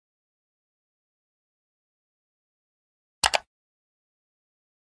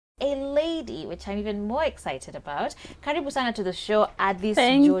a lady, which I'm even more excited about. Karibu sana to the show, Adhis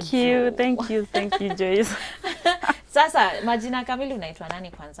Jojo. Thank you, Joyce. Sasa, majina kamili unaitwa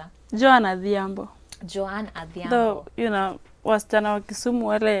nani kwanza? Joan Adhiambo. Joan Adhiambo. Though, you know, wasichana wa Kisumu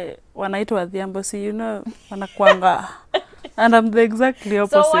wale wanaitwa Adhiambo, si you know, wanakuanga. And I'm the exactly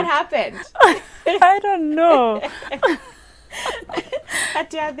opposite. So what happened? I don't know.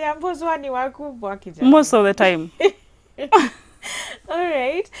 Ati Adhiambo zwani wakubwa kijana. Most of the time. All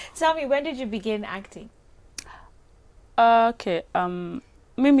right. Tell me, when did you begin acting? Okay,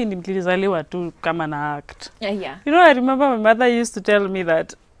 mimi nilizaliwa tu kama na act. Yeah. You know, I remember my mother used to tell me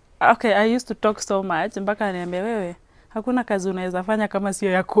that, okay, I used to talk so much, mpaka aniambia wewe, hakuna kazi unaweza fanya kama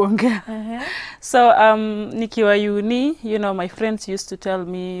sio ya kuongea. So, nikiwa uni, you know, my friends used to tell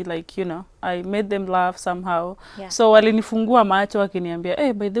me, like, you know, I made them laugh somehow. Yeah. So, walinifungua macho wakiniambia,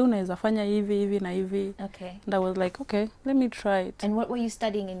 hey, by the way, unaweza fanya hivi, hivi na hivi. Okay. And I was like, okay, let me try it. And what were you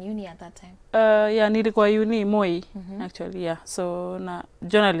studying in uni at that time? Yeah, nilikuwa uni Moi, actually, yeah. So, na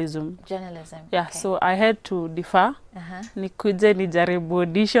journalism. Journalism. Yeah, okay. so I had to defer. Nikuje nijaribu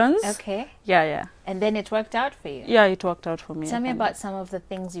auditions. Okay. Yeah. And then it worked out for you? Yeah, it worked out for me. Tell me about some of the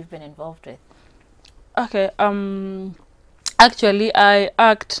things you've been involved with. Okay, actually I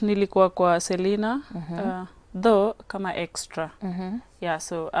act nilikuwa kwa Selena, though kama extra. Yeah,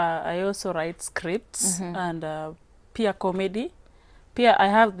 so I also write scripts and pia comedy. Pia I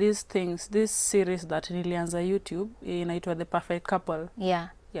have these things, this series that nilianza YouTube inaitwa The Perfect Couple. Yeah.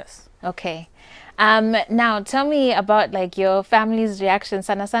 Yes. Okay. Now tell me about like your family's reaction.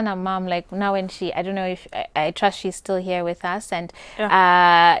 Sana mom, like now when she, I don't know if I trust she's still here with us, and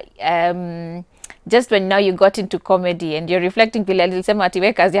just when now you got into comedy and you're reflecting vile alisema ati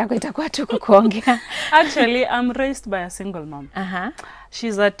wewe kazi yako itakuwa tu kuongea. Actually, I'm raised by a single mom.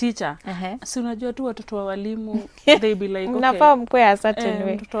 She's a teacher. Si unajua tu watoto wa walimu, they be like, okay, mnafaa mkwe a certain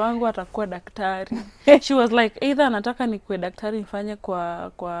way. Mtoto wangu atakuwa daktari. She was like, either nataka nikuwe daktari nifanye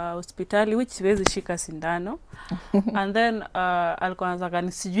kwa hospitali, which siwezi shika sindano. And then alikuwa anataka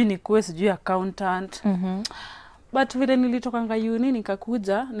nisijui nikuwe sijui accountant. But vile nilitokanga uni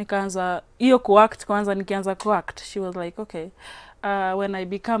nikakuja nikaanza hiyo kuact kwanza, nikianza kuact she was like, okay, when I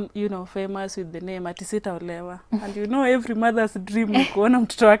become, you know, famous with the name ati sitaolewa. And you know every mother's dream ni kuona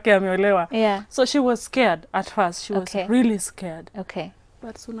mtoto wake ameolewa. Yeah. So she was scared at first. She was really scared. Okay.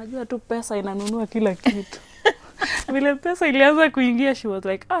 But unajua tu pesa inanunua kila kitu. Vile pesa ilianza kuingia, she was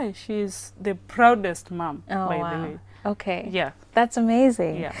like, she's the proudest mom, by the way. Okay. Yeah. That's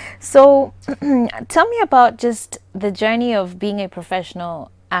amazing. Yeah. So, tell me about just the journey of being a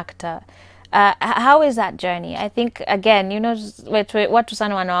professional actor. How is that journey? I think, again, you know, watu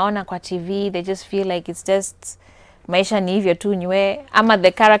sana wanaona kwa TV, they just feel like it's just maisha ni hivyo tu nywe, ama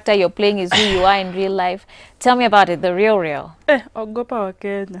the character you're playing is who you are in real life. Tell me about it, the real. Ogopa wa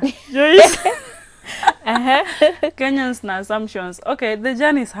Kenya. Joyce. Kenyans na assumptions. Okay, the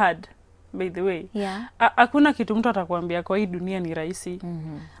journey is hard, by the way. Yeah. Hakuna kitu mtu atakwambia kwa hii dunia ni rahisi.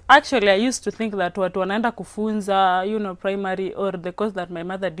 Actually, I used to think that watu wanaenda kufunza, you know, primary or the course that my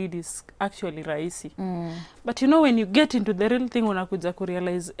mother did is actually rahisi. But you know, when you get into the real thing, unakuja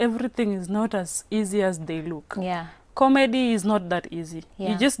kurealize everything is not as easy as they look. Yeah. Comedy is not that easy.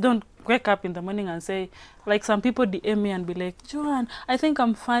 Yeah. You just don't wake up in the morning and say, like some people DM me and be like, Joan, I think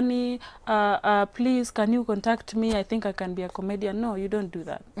I'm funny. Please, can you contact me? I think I can be a comedian. No, you don't do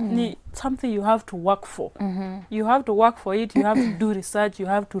that. It's something you have to work for. You have to work for it. You have to do research. You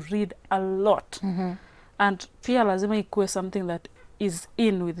have to read a lot. And pia lazima ikuwe something that is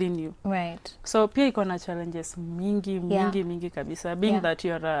within you. Right. So pia iko na challenges mingi kabisa. Being that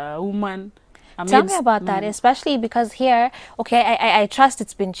you're a woman. Tell me about that, especially because here, okay, I trust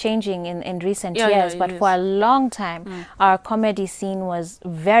it's been changing in recent years, but for a long time, our comedy scene was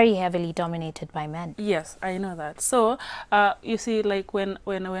very heavily dominated by men. Yes, I know that. So, you see, like when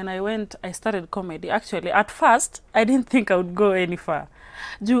I started comedy, actually, at first, I didn't think I would go any far.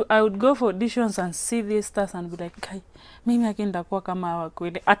 I would go for auditions and see these stars and be like, Kai, mimi akienda kuwa kama hawa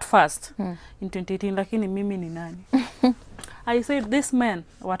kweli. At first, in 2018, lakini mimi ni nani? I said, this men,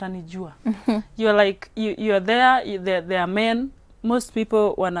 watanijua. You're like, you're there, they are men. Most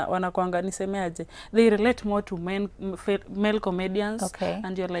people wanakuanga nisemeaje. They relate more to male comedians. Okay.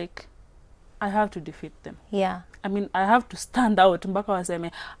 And you're like, I have to defeat them. Yeah. I mean, I have to stand out. Mpaka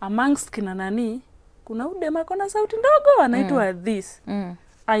waseme, amongst kina nani, kuna udema kona sauti ndogo, anaitwa Adhis.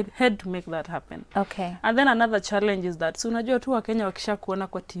 I had to make that happen. Okay. And then another challenge is that, so unajua tu wa Kenya wakisha kuona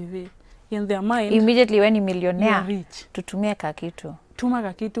kwa TV, in their mind, immediately when you're millionaire, rich. tutumie kakitu. Tuma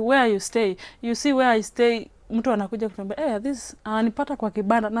kakitu, where you stay. You see where I stay, mtu anakuja kutembea, Adhis ananipata kwa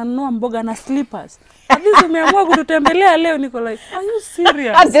kibanda nanunua mboga na slippers. Adhis umeamua kututembelea leo, niko like, are you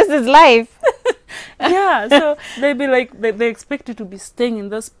serious? This is life. Yeah, so they be like, they expect you to be staying in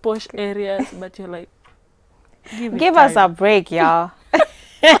those posh areas, but you're like, give us a break, y'all.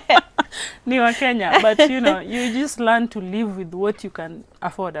 Ni wa Kenya, but you know, you just learn to live with what you can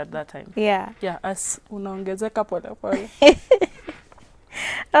afford at that time. Yeah. Yeah, as unaongezeka pole pole.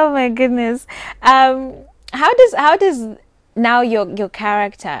 Oh my goodness. How does now your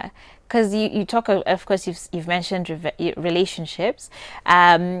character, because you talk of course you've mentioned relationships,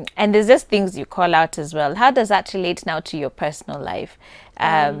 and there's just things you call out as well. How does that relate now to your personal life,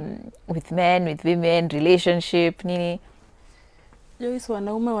 with men, with women, relationship nini? Joyce,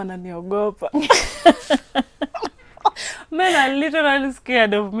 wanaume wananiogopa. Men are literally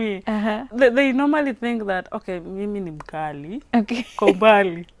scared of me. They normally think that, okay, mimi ni mkali, okay,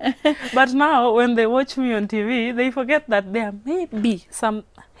 kobali. But now when they watch me on TV, they forget that there may be some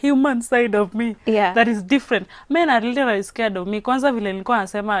human side of me that is different. Men are literally scared of me. Kwanza vile nilikuwa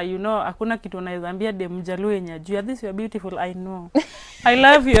nasema, you know, hakuna kitu unaizambia dem Jaluo yenye ajua. This, you are beautiful, I know. I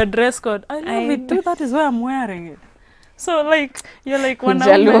love your dress code. I love it too. That is why I'm wearing it. So like, you're like one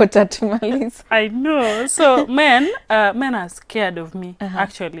I know. So men are scared of me.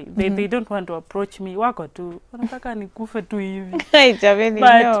 Actually, they don't want to approach me. Wako tu, wanataka nikufe tu hivi.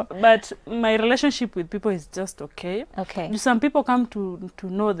 But my relationship with people is just okay. Okay. Some people come to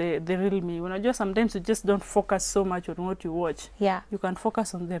know the real me. Unajua, sometimes you just don't focus so much on what you watch. Yeah. You can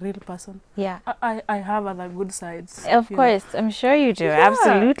focus on the real person. Yeah. I have other good sides. Of course, I'm sure you do. Yeah.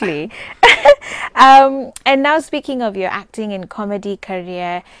 Absolutely. And now speaking of your acting and comedy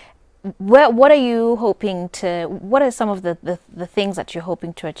career, what are you hoping to, what are some of the things that you're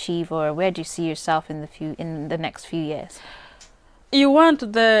hoping to achieve, or where do you see yourself in the next few years? You want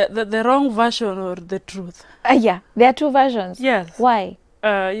the wrong version or the truth? Yeah, there are two versions. Yes. Why?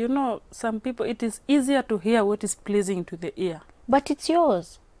 You know, some people, it is easier to hear what is pleasing to the ear. But it's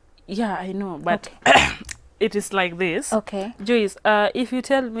yours. Yeah, I know, but it is like this. Okay. Joyce, if you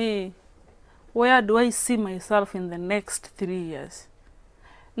tell me, where do I see myself in the next 3 years?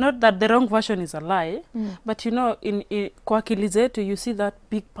 Not that the wrong version is a lie, but you know, in kwa akili zetu, you see that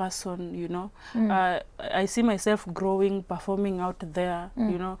big person, you know. I see myself growing, performing out there,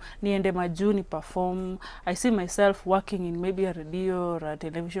 you know. Niende majuni perform. I see myself working in maybe a radio or a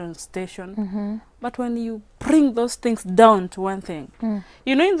television station. But when you bring those things down to one thing,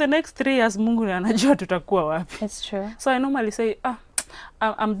 you know, in the next 3 years, Mungu anajua tutakuwa wapi. It's true. So I normally say,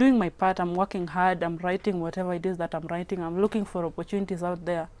 I'm doing my part, I'm working hard, I'm writing whatever it is that I'm writing, I'm looking for opportunities out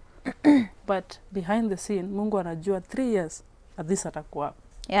there. But behind the scene, Mungu anajua 3 years, Adhis atakuwa.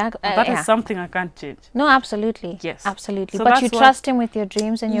 Yeah, that is something I can't change. No, absolutely. Yes. Absolutely. So but you trust him with your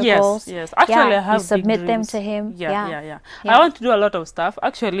dreams and your goals. Yes. Actually, I have you submit big them dreams. to him. Yeah. I want to do a lot of stuff.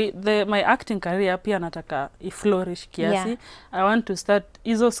 Actually, my acting career pia nataka flourish kiasi. Yeah. I want to start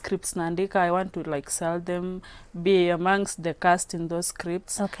hizo scripts naandika. I want to like sell them, be amongst the cast in those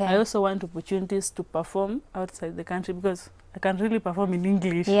scripts. Okay. I also want opportunities to perform outside the country because I can really perform in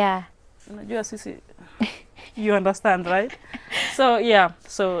English. Yeah. Unajua sisi, you understand, right? So yeah,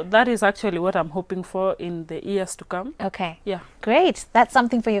 so that is actually what I'm hoping for in the years to come. Okay. Yeah. Great. That's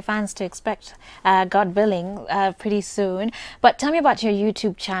something for your fans to expect, God willing, pretty soon. But tell me about your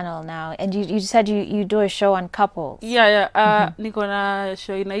YouTube channel now. And you said you do a show on couples. Yeah. Niko na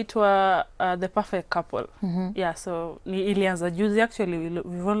show inaitwa The Perfect Couple. Yeah, so ni ilianza juzi. Actually,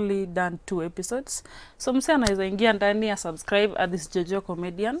 we've only done 2 episodes. So mse anaweza ingia ndani ya subscribe at this Jojo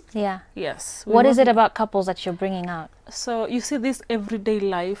Comedian. Yeah. Yes. What is it about couples that you're bringing out? So you see this everyday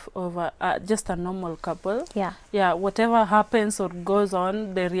life of just a normal couple. Yeah. Whatever happens or goes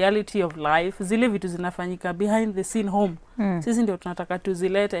on, the reality of life, zile vitu zinafanyika behind the scene home. Sisi ndio tunataka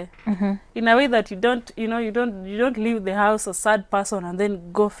tuzilete. In a way that you don't leave the house a sad person and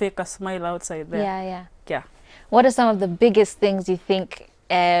then go fake a smile outside there. Yeah. What are some of the biggest things you think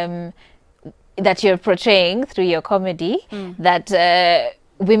that you're portraying through your comedy that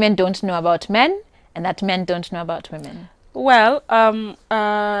women don't know about men and that men don't know about women? Well,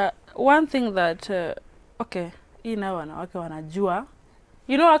 one thing that ina wanawake wanajua,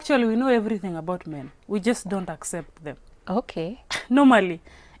 you know, actually we know everything about men, we just don't accept them. Okay. Normally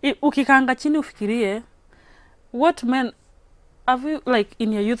ukikanga chini ufikirie what men have you, like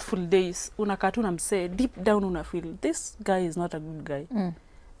in your youthful days, unakaa tu na msee deep down una feel this guy is not a good guy,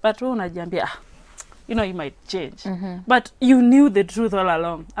 but wewe unajiambia you know, you might change. But you knew the truth all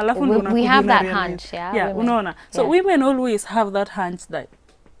along. We have that hunch, unaona. So women always have that hunch that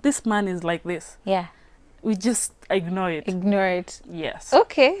this man is like this. Yeah. we just ignore it. Ignore it. Yes.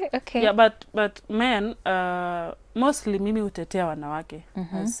 Okay, okay. Yeah, but men, mostly mimi utetea wanawake.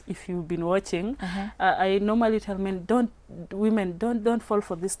 As if you've been watching, I normally tell men, women don't fall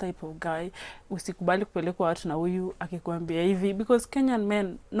for this type of guy. Usikubali kupelekwa watu na huyu akikwambia hivi, because Kenyan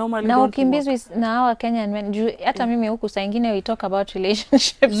men normally na don't ukimbizwi na our Kenyan men. Hata mimi huku saa ingine we talk about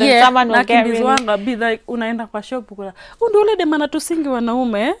relationships and someone will get really... be like, unaenda kwa shop kuna ndio ule dem anatusingi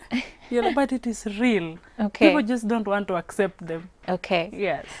wanaume. But it is real. Okay. People just don't want to accept them. Okay.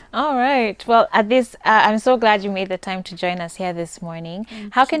 Yes. All right. Well, Adhis, I'm so glad you made the time to join us here this morning.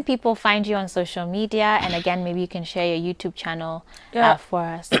 How can people find you on social media? And again, maybe you can share your YouTube channel for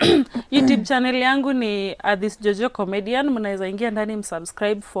us. YouTube channel yangu ni Adhis Jojo Comedian. Mnaweza ingia ndani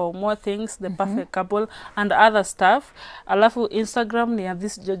msubscribe for more things, the perfect couple and other stuff. Alafu Instagram ni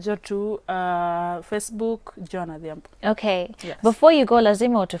Adhis Jojo too. Facebook, John Adhiambo. Okay. Yes. Before you go,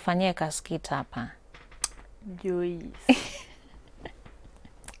 lazima utufanyie kaskit hapa. Joyce.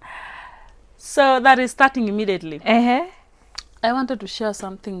 So that is starting immediately. I wanted to share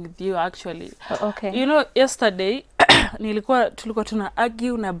something with you actually. Okay. You know, yesterday tulikuwa tuna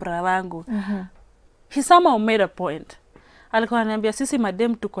argue na bralangu. He somehow made a point. Alikuwa ananiambia sisi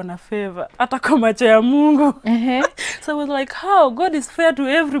madem tuko na favor hata kwa macho ya Mungu. So I was like, how? God is fair to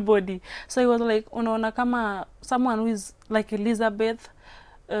everybody. So he was like, unaona kama someone who is like Elizabeth,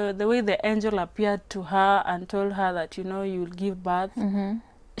 the way the angel appeared to her and told her that, you know, you will give birth.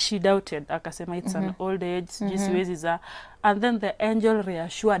 She doubted. Akasema it's an old age. Jisiwezi za. And then the angel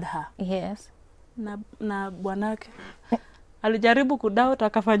reassured her. Yes. Na bwanake alijaribu kudoubt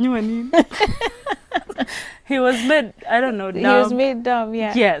akafanywa nini? He was made, I don't know, dumb. He was made dumb,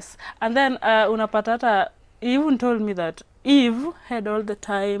 yeah. Yes. And then unapata hata, he even told me that Eve had all the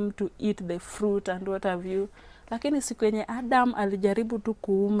time to eat the fruit and what have you. Lakini siku yenye Adam alijaribu tu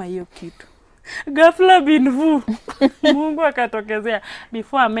kuuma hiyo kitu. Ghafla bin vu. Mungu akatokezea.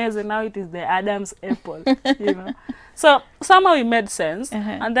 Before amazing, now it is the Adam's apple, you know. So somehow it made sense.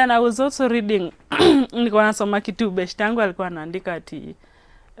 And then I was also reading, nilikuwa nasoma kitu beshte yangu alikuwa anaandika ati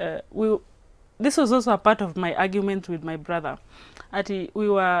this was also a part of my argument with my brother. Ati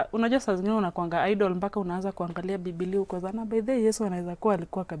unajua saa zingine unakuanga idol mpaka unaanza kuangalia Biblia uko zana by the Yesu anaweza kuwa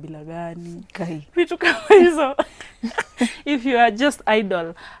alikuwa kabila gani? Vitu kama hizo. If you are just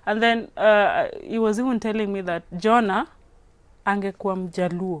idol. And then he was even telling me that Jonah angekuwa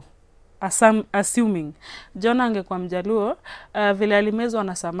Mjaluo. Assuming Jonah angekuwa Mjaluo, vile alimezwa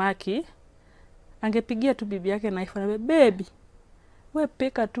na samaki, angepigia tu bibi yake na ifanya, baby, we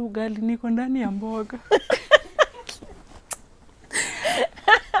peka tu ugali niko ndani ya mboga.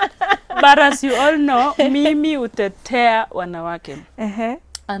 But as you all know, mimi utetea wanawake.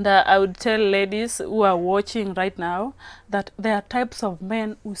 And I would tell ladies who are watching right now that there are types of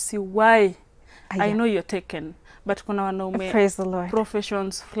men usiwai. I know you're taken, but kuna wanaume, praise the Lord,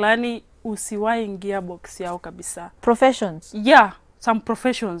 professions fulani usiwai ingia box yao kabisa. Professions? Yeah, some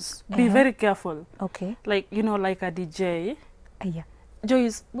professions. Be very careful. Okay. Like, you know, like a DJ.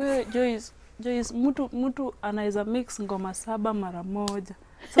 Joyce, mtu anaweza mix ngoma 7 mara moja.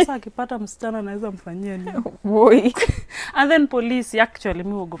 Sasa akipata msichana anaweza mfanyia nini? Boy. And then police, actually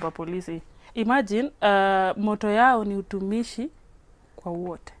mimi huogopa polisi. Imagine moto yao ni utumishi kwa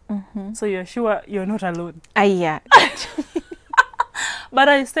wote. So you're sure you're not alone. But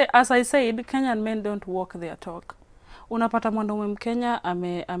as I said, Kenyan men don't walk their talk. Unapata mwanaume Mkenya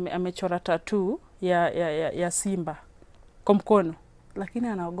amechora tattoo ya simba kwa mkono, lakini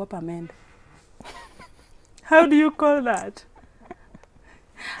anaogopa mende. How do you call that?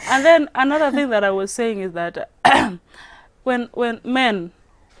 And then another thing that I was saying is that when men,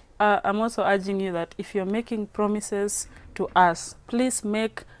 I'm also urging you that if you're making promises to us, please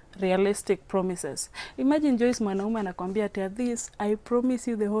make realistic promises. Imagine Joyce mwanaume anakuambia ati Adhis, I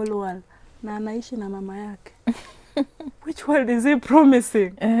promise you the whole world, na anaishi na mama yake. Which world is he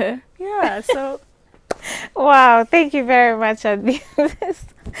promising? Yeah, so wow, thank you very much, Adhis.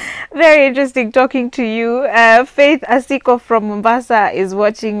 Very interesting talking to you. Faith Asiko from Mombasa is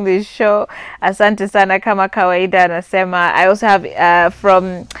watching this show. Asante sana kama kawaida anasema. I also have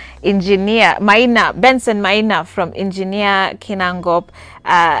from engineer Benson Maina from engineer Kinangop.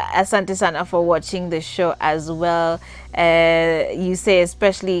 Asante sana for watching the show as well. You say,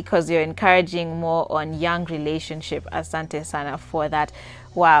 especially because you're encouraging more on young relationship. Asante sana for that.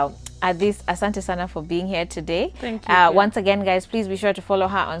 Wow. Adhis, asante sana for being here today. Thank you. Once again, guys, please be sure to follow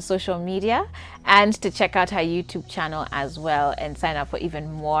her on social media and to check out her YouTube channel as well and sign up for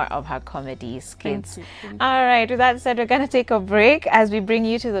even more of her comedy skits. Thank you. All right, with that said, we're going to take a break as we bring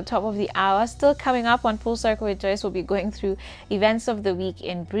you to the top of the hour. Still coming up on Full Circle with Joyce, we'll be going through events of the week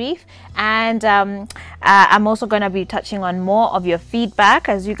in brief. And I'm also going to be touching on more of your feedback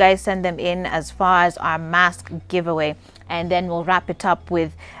as you guys send them in as far as our mask giveaway. And then we'll wrap it up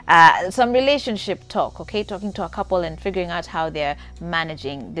with some relationship talk, okay? Talking to a couple and figuring out how they're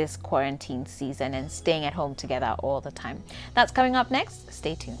managing this quarantine season and staying at home together all the time. That's coming up next.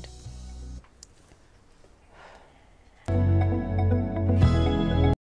 Stay tuned.